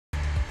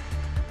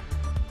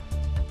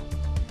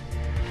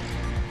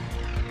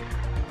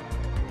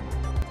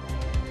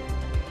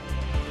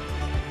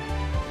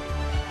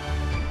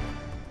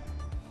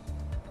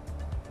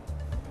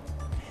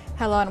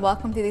Hello and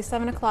welcome to the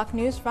 7 o'clock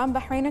news from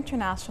Bahrain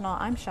International.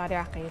 I'm Shadi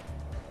Aqil.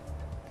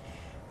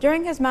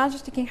 During His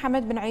Majesty King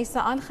Hamad bin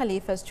Isa Al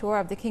Khalifa's tour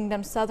of the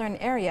kingdom's southern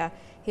area,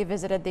 he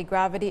visited the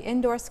Gravity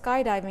indoor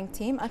skydiving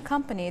team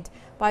accompanied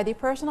by the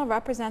personal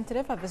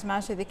representative of His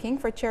Majesty the King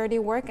for Charity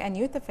Work and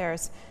Youth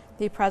Affairs,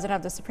 the President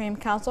of the Supreme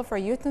Council for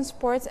Youth and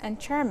Sports and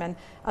Chairman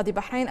of the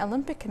Bahrain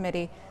Olympic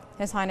Committee,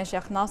 His Highness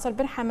Sheikh Nasser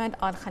bin Hamad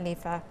Al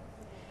Khalifa.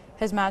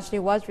 His Majesty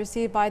was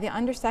received by the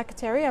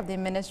Undersecretary of the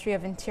Ministry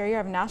of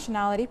Interior of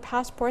Nationality,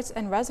 Passports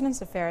and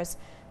Residence Affairs,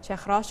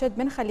 Sheikh Rashid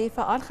bin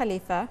Khalifa Al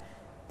Khalifa,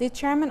 the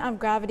Chairman of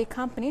Gravity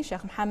Company,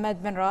 Sheikh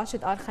Mohammed bin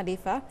Rashid Al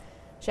Khalifa,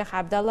 Sheikh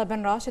Abdullah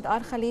bin Rashid Al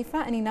Khalifa,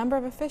 and a number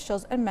of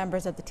officials and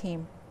members of the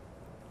team.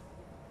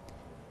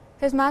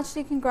 His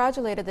Majesty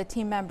congratulated the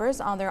team members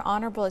on their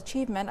honorable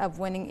achievement of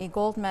winning a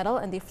gold medal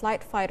in the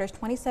Flight Fighters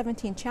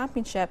 2017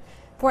 Championship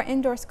for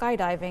indoor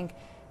skydiving,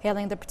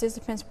 hailing the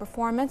participants'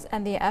 performance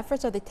and the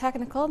efforts of the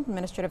technical and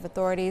administrative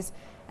authorities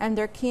and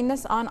their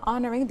keenness on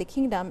honoring the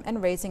kingdom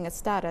and raising its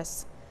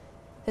status.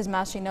 His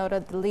Majesty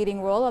noted the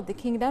leading role of the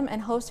kingdom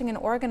in hosting and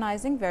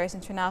organizing various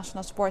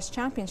international sports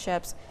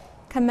championships,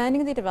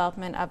 commending the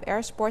development of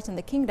air sports in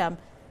the kingdom,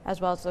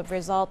 as well as the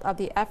result of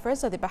the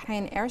efforts of the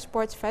Bahrain Air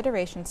Sports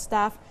Federation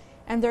staff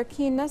and their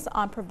keenness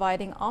on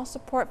providing all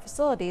support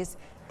facilities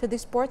to the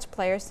sports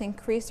players to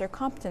increase their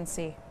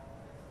competency.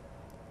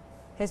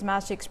 His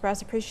Majesty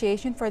expressed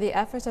appreciation for the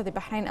efforts of the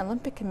Bahrain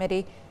Olympic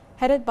Committee,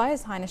 headed by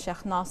His Highness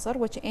Sheikh Nasser,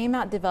 which aim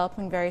at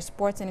developing various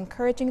sports and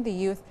encouraging the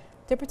youth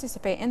to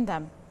participate in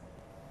them.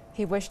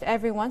 He wished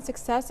everyone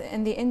success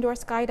in the Indoor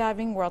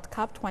Skydiving World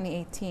Cup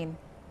 2018.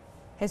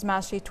 His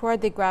Majesty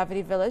toured the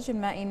Gravity Village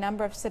and met a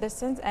number of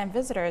citizens and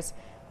visitors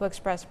who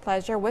expressed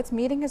pleasure with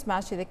meeting His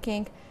Majesty the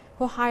King,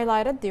 who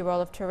highlighted the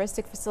role of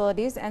touristic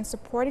facilities and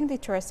supporting the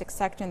touristic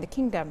sector in the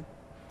kingdom.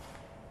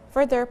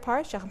 For their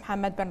part, Sheikh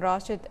Mohammed bin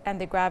Rashid and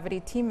the Gravity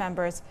team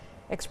members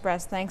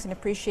expressed thanks and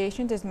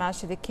appreciation to His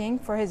Majesty the King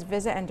for his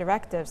visit and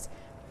directives,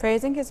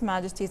 praising His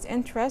Majesty's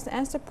interest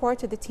and support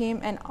to the team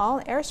and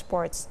all air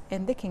sports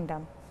in the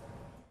kingdom.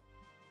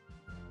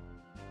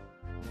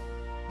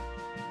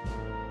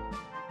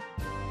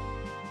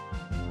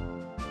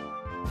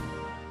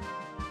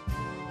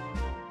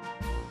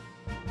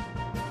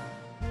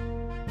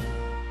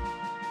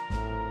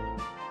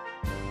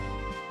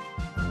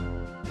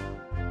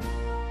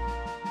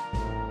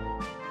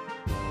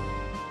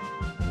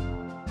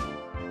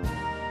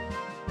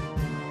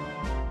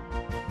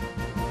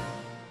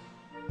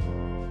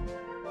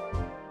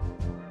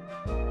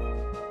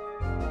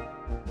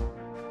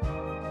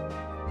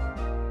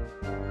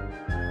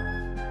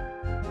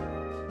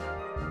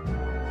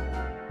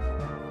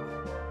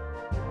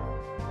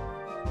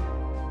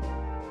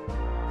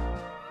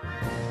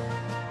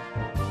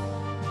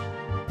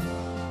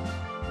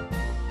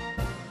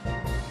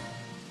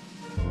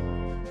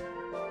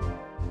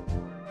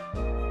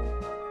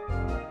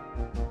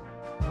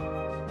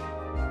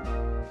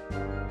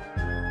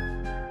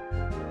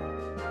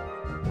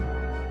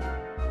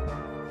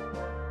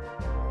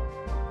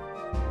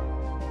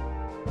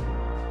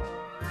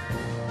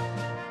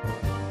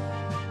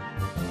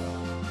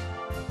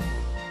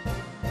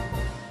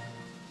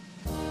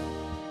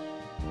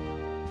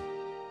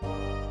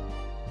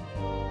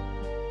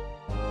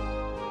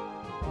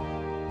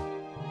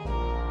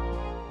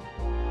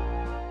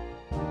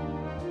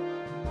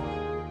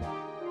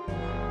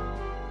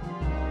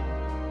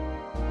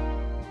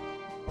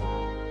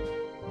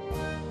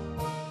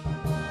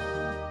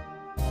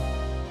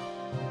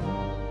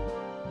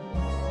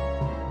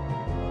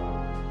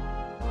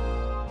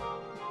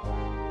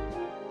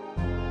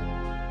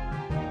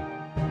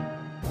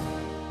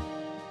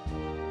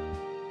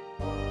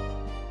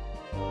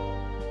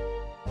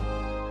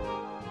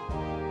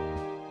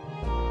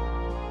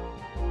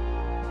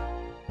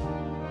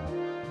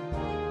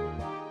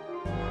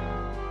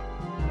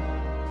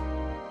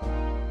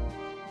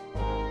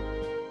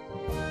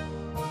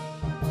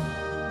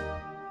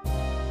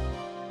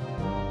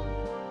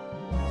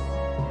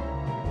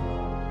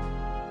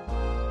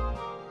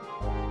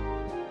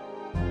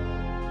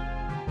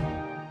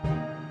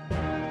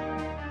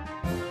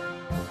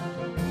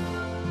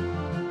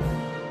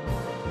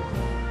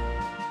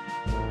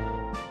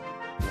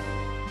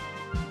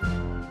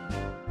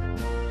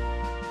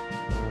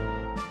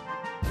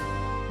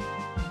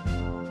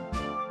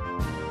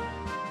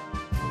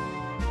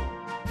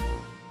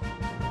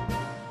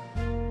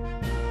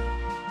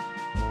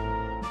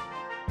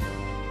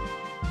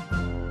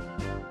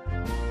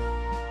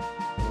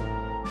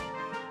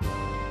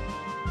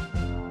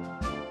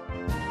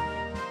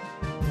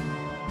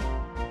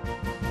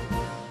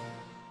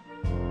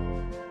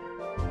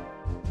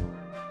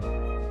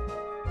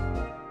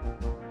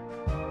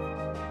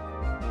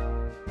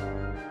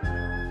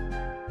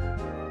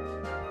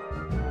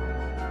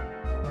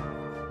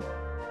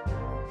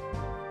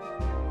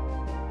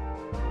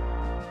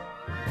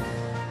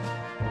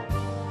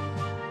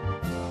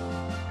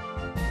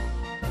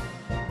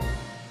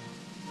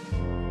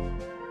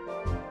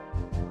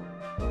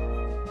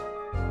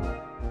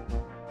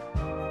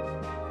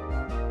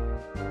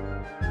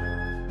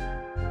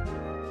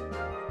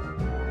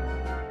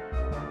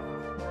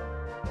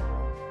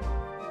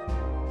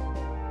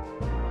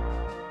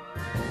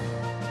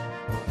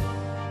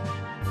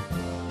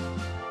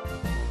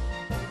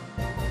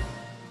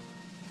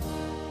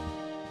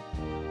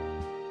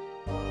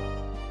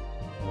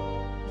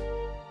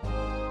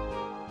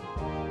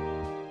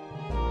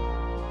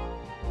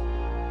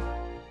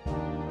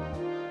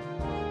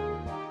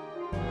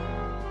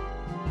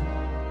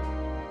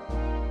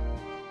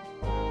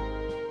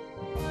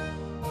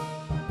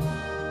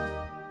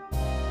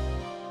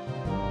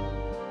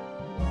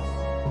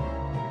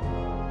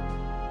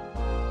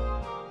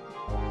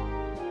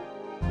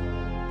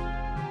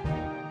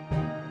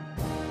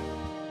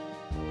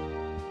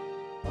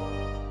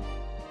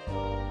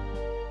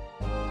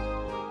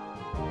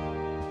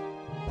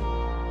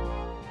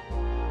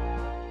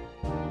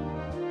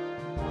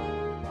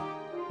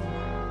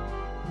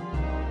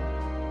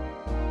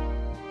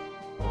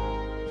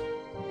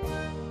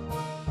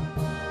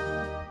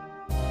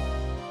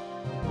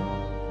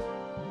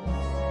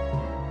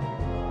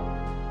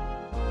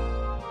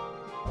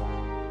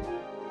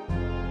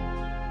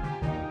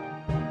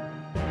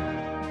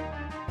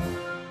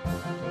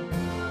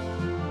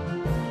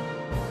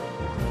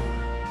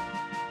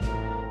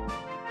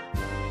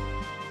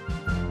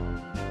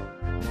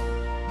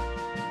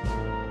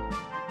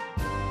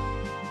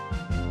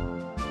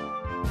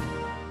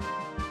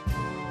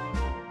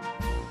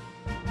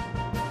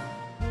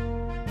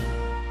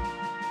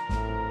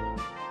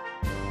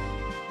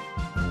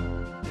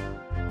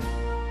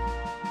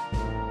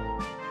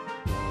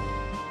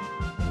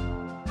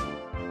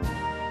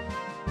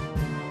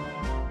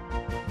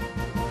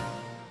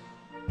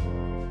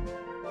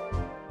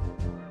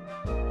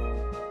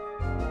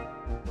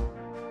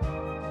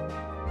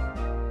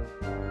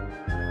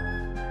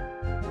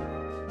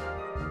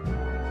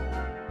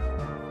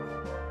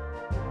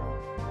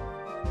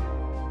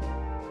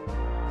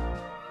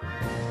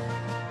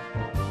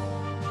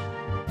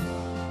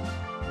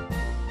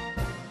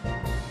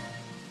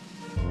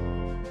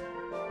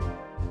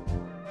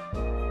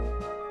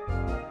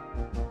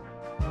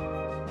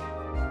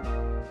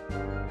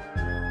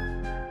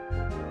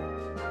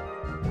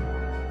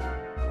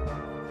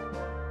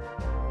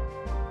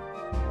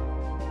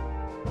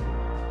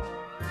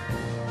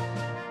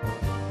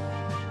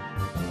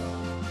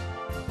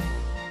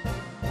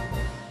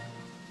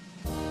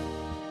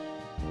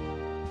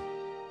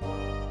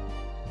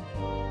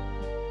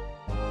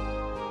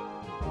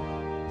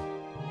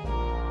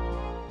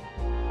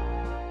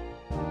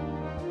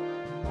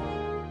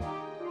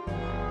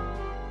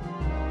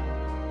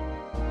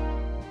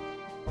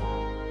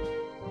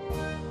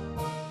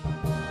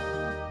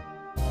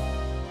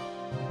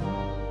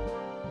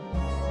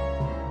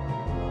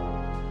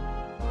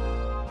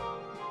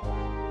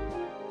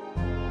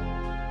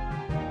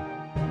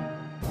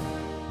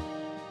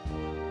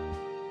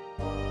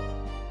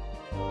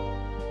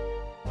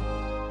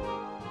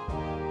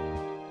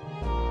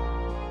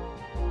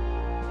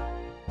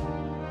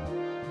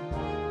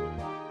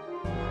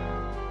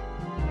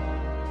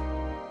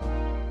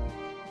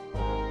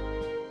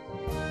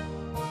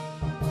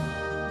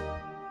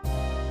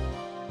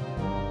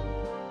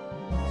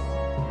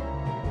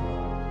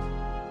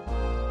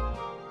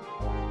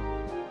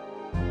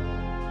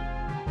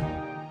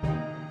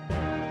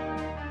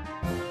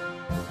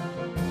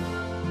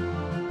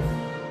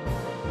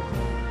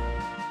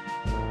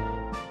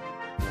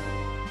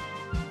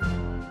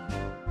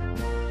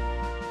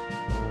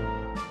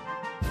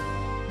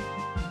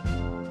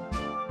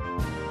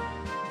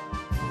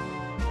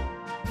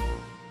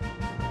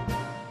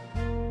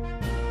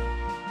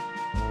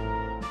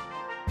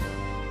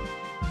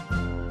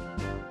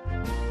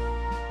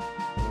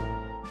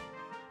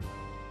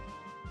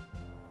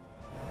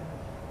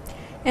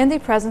 In the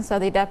presence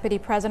of the Deputy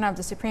President of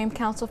the Supreme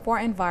Council for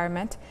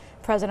Environment,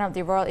 President of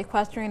the Royal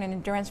Equestrian and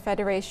Endurance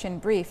Federation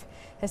brief,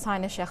 His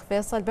Highness Sheikh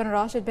Faisal bin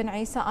Rashid bin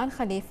Isa Al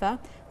Khalifa,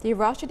 the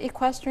Rashid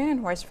Equestrian and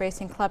Horse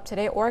Racing Club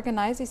today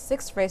organized the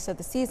 6th race of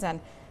the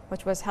season,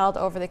 which was held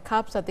over the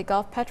cups of the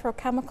Gulf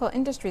Petrochemical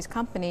Industries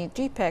Company,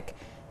 GPIC,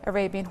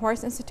 Arabian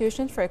Horse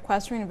Institutions for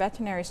Equestrian and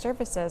Veterinary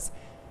Services,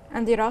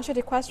 and the Rashid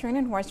Equestrian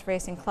and Horse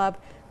Racing Club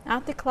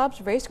at the club's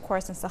race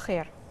course in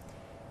Sakhir.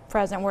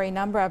 Present were a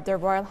number of their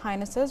Royal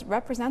Highnesses,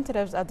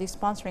 representatives of the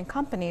sponsoring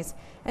companies,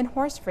 and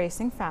horse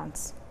racing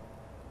fans.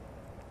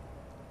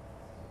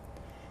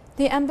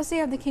 The Embassy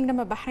of the Kingdom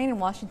of Bahrain in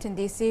Washington,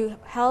 D.C.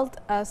 held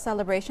a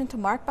celebration to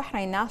mark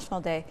Bahrain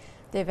National Day.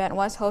 The event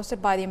was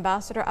hosted by the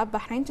Ambassador of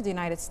Bahrain to the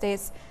United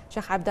States,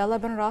 Sheikh Abdullah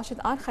bin Rashid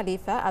Al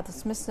Khalifa, at the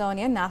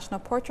Smithsonian National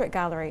Portrait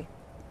Gallery.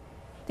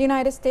 The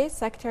United States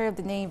Secretary of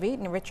the Navy,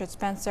 Richard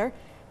Spencer,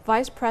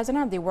 Vice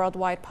President of the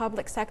Worldwide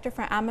Public Sector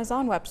for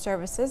Amazon Web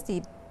Services,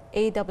 the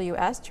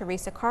AWS,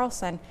 Teresa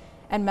Carlson,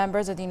 and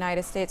members of the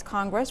United States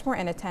Congress were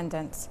in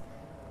attendance.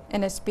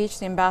 In a speech,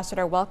 the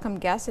ambassador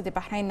welcomed guests at the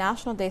Bahrain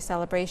National Day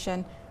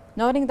celebration,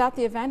 noting that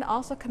the event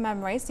also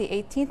commemorates the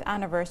 18th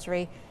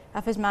anniversary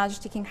of His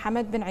Majesty King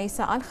Hamad bin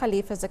Isa Al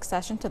Khalifa's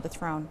accession to the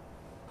throne.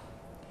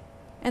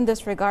 In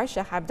this regard,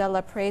 Sheikh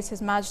Abdullah praised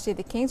His Majesty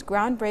the King's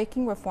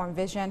groundbreaking reform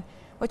vision,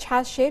 which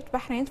has shaped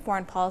Bahrain's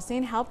foreign policy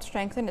and helped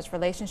strengthen its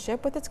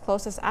relationship with its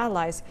closest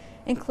allies,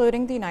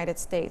 including the United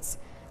States.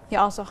 He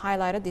also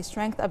highlighted the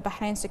strength of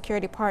Bahrain's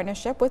security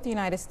partnership with the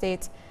United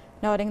States,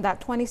 noting that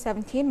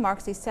 2017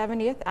 marks the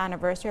 70th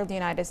anniversary of the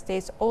United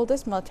States'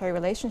 oldest military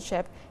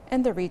relationship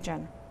in the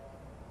region.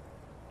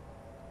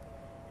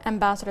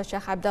 Ambassador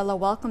Sheikh Abdullah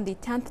welcomed the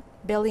 $10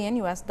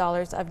 billion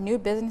of new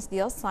business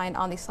deals signed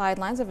on the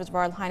sidelines of His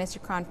Royal Highness the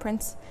Crown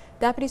Prince,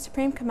 Deputy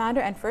Supreme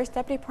Commander and First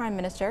Deputy Prime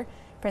Minister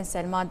Prince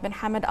Salman bin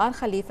Hamad Al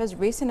Khalifa's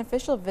recent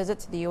official visit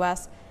to the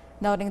U.S.,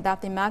 noting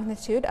that the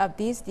magnitude of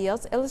these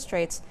deals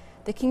illustrates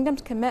the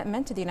Kingdom's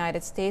commitment to the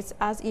United States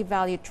as a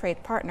valued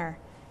trade partner.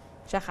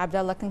 Sheikh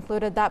Abdullah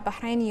concluded that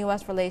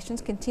Bahrain-U.S.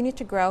 relations continue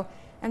to grow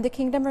and the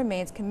Kingdom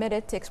remains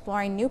committed to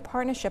exploring new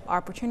partnership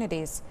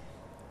opportunities.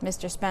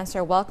 Mr.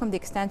 Spencer welcomed the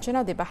extension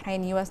of the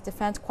Bahrain-U.S.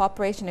 Defense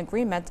Cooperation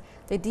Agreement,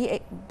 the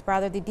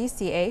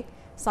DCA,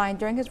 signed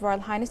during His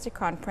Royal Highness the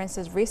Crown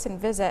Prince's recent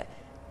visit,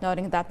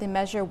 noting that the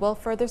measure will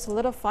further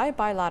solidify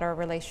bilateral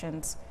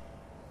relations.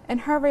 In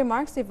her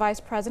remarks, the Vice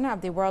President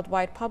of the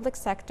Worldwide Public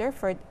Sector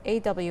for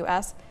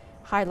AWS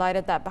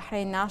highlighted that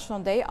Bahrain National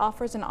Day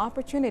offers an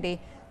opportunity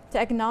to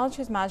acknowledge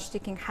His Majesty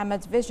King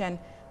Hamad's vision,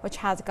 which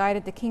has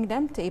guided the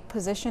Kingdom to a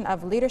position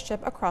of leadership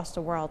across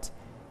the world.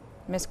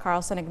 Ms.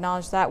 Carlson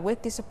acknowledged that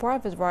with the support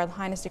of His Royal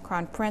Highness the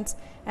Crown Prince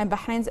and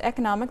Bahrain's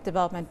Economic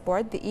Development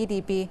Board, the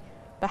EDB,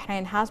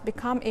 Bahrain has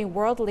become a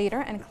world leader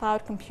in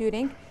cloud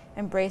computing,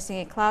 embracing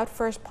a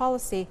cloud-first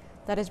policy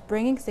that is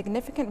bringing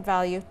significant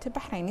value to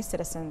Bahraini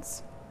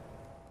citizens.